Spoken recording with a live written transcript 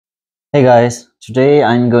Hey guys, today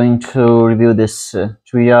I'm going to review this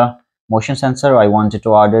Tuya motion sensor. I wanted to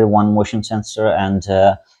order one motion sensor and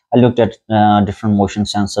I looked at different motion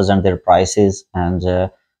sensors and their prices, and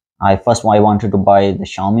I wanted to buy the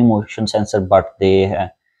Xiaomi motion sensor, but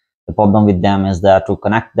the problem with them is that to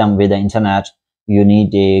connect them with the internet you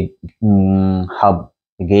need a hub,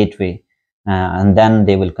 a gateway, and then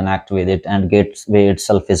they will connect with it, and gateway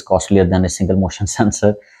itself is costlier than a single motion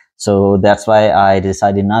sensor. So that's why I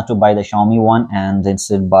decided not to buy the Xiaomi one and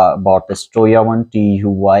instead bought this Tuya one,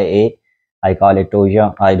 Tuya. I call it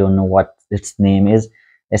Tuya. I don't know what its name is.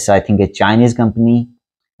 It's, I think, a Chinese company,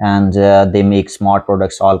 and they make smart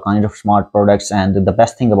products, all kinds of smart products. And the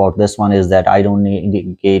best thing about this one is that I don't need a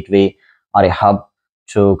gateway or a hub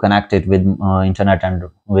to connect it with internet and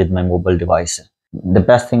with my mobile device. The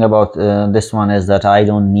best thing about this one is that I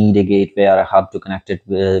don't need a gateway or a hub to connect it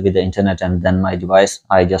with the internet and then my device.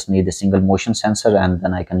 I just need a single motion sensor, and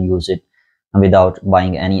then I can use it without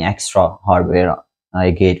buying any extra hardware,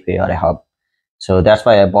 a gateway or a hub. So that's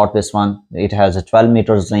why I bought this one. It has a 12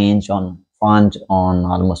 meters range on front, on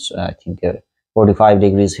almost I think 45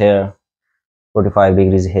 degrees here, 45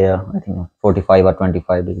 degrees here, I think 45 or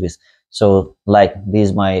 25 degrees. So like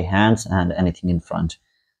these my hands and anything in front,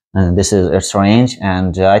 and this is its range,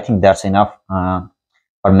 and I think that's enough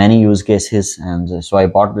for many use cases. And so I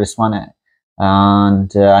bought this one,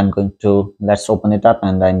 and I'm going to, let's open it up,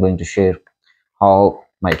 and I'm going to share how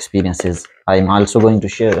my experience is. I'm also going to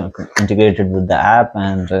share integrate it with the app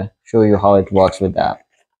and show you how it works with the app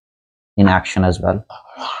in action as well.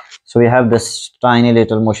 So we have this tiny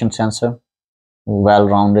little motion sensor, well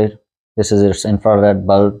rounded. This is its infrared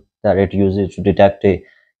bulb that it uses to detect a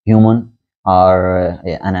human or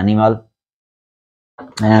an animal.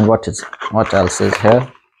 And what else is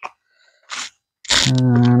here?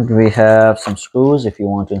 And we have some screws if you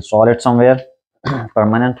want to install it somewhere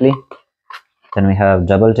permanently. Then we have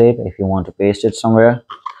double tape if you want to paste it somewhere.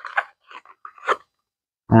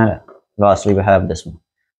 And lastly, we have this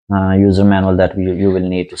user manual that you will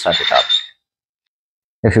need to set it up.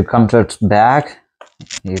 If you come to its back,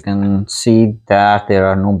 you can see that there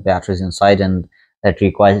are no batteries inside, and that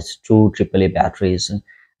requires two AAA batteries.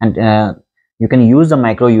 And you can use the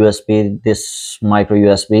micro USB, this micro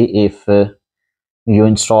USB, if you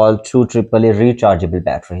install two AAA rechargeable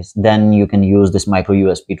batteries. Then you can use this micro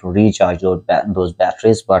USB to recharge those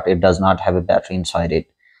batteries, but it does not have a battery inside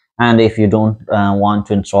it. And if you don't want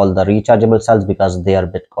to install the rechargeable cells because they are a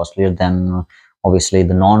bit costlier than obviously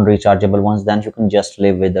the non-rechargeable ones, then you can just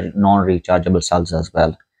live with the non-rechargeable cells as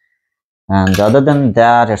well. And other than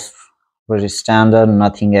that, it's pretty standard,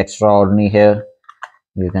 nothing extraordinary here.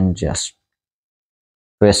 You can just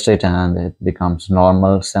twist it and it becomes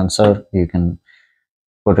normal sensor. You can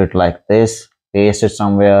put it like this, paste it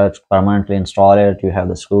somewhere, permanently install it. You have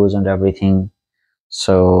the screws and everything.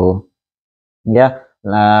 So yeah,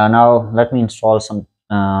 now let me install some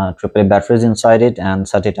AAA batteries inside it and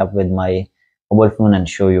set it up with my mobile phone and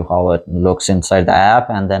show you how it looks inside the app,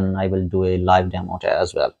 and then I will do a live demo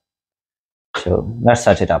as well. So let's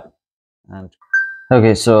set it up. And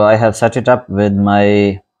okay, so I have set it up with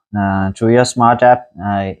my Tuya Smart app.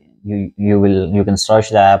 You can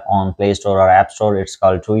search the app on Play Store or App Store. It's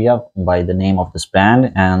called Tuya by the name of this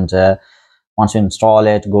brand. And once you install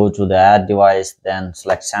it, go to the add device, then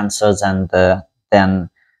select sensors, and then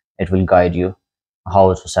it will guide you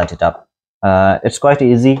how to set it up. It's quite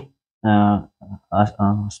easy,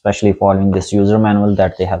 especially following this user manual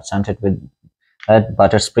that they have sent it with it,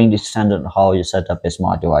 but it's pretty standard how you set up a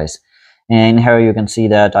smart device. And here you can see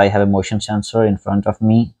that I have a motion sensor in front of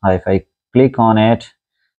me. If I click on it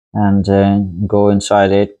and go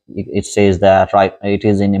inside it, it says that right, it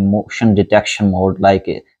is in a motion detection mode, like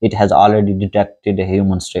it has already detected a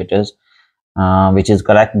human status, which is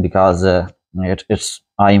correct because I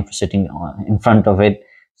am sitting in front of it,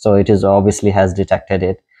 so it is obviously has detected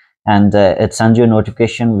it. And it sends you a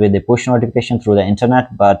notification with a push notification through the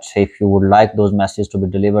internet. But if you would like those messages to be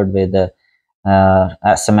delivered with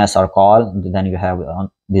SMS or call, then you have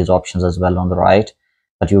these options as well on the right,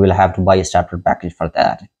 but you will have to buy a separate package for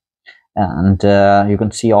that. And you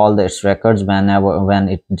can see all its records when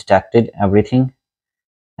it detected everything.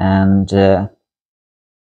 And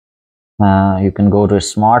you can go to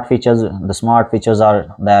smart features. The smart features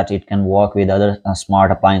are that it can work with other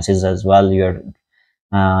smart appliances as well, your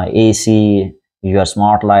AC, your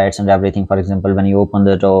smart lights and everything. For example, when you open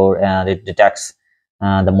the door and it detects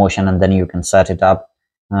the motion, and then you can set it up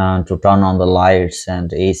to turn on the lights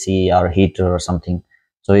and AC or heater or something.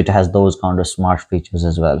 So it has those kind of smart features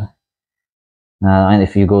as well. And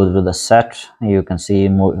if you go to the set, you can see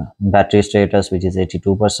battery status, which is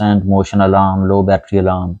 82%, motion alarm, low battery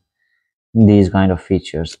alarm, these kind of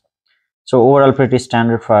features. So overall pretty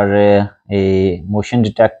standard for a motion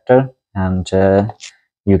detector, and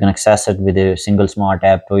you can access it with a single smart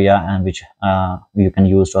app Tuya, and which you can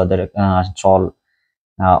use to install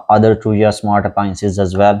other Tuya smart appliances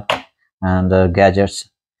as well, and gadgets.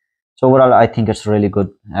 So overall I think it's really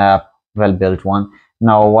good app, well built one.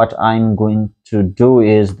 Now what I'm going to do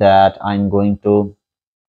is that I'm going to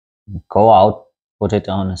go out, put it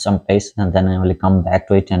on some place, and then I will come back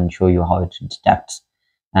to it and show you how it detects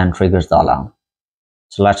and triggers the alarm.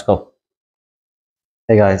 So let's go.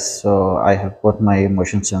 Hey guys, so I have put my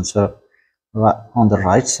motion sensor on the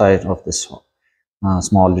right side of this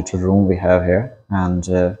small little room we have here, and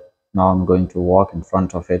now I'm going to walk in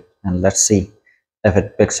front of it, and let's see if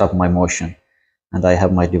it picks up my motion. And I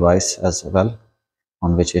have my device as well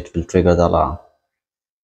on which it will trigger the alarm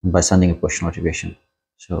by sending a push notification.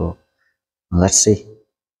 So let's see.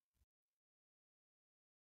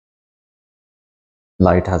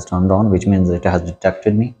 Light has turned on, which means it has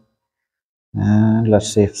detected me, and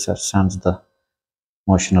let's see if it sends the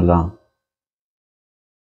motion alarm.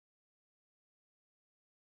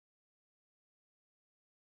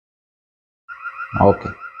 Okay,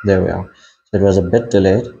 there we are. So it was a bit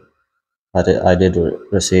delayed, but I did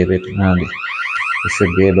receive it, and you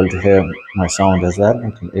should be able to hear my sound as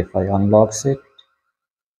well. If I unlock it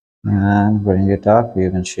and bring it up, you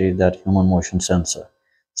can see that human motion sensor.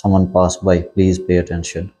 Someone passed by, please pay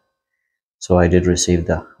attention. So I did receive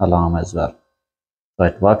the alarm as well. So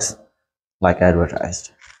it works like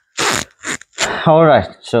advertised. All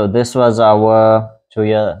right, so this was our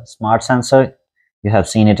Tuya smart sensor. You have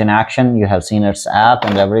seen it in action, you have seen its app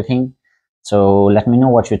and everything. So let me know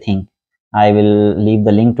what you think. I will leave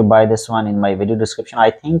the link to buy this one in my video description.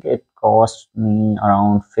 I think it cost me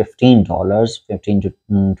around $15, 15 to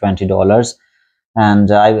 $20,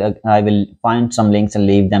 and I will find some links and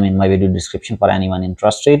leave them in my video description for anyone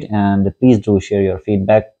interested. And please do share your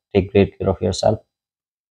feedback. Take great care of yourself.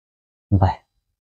 Bye.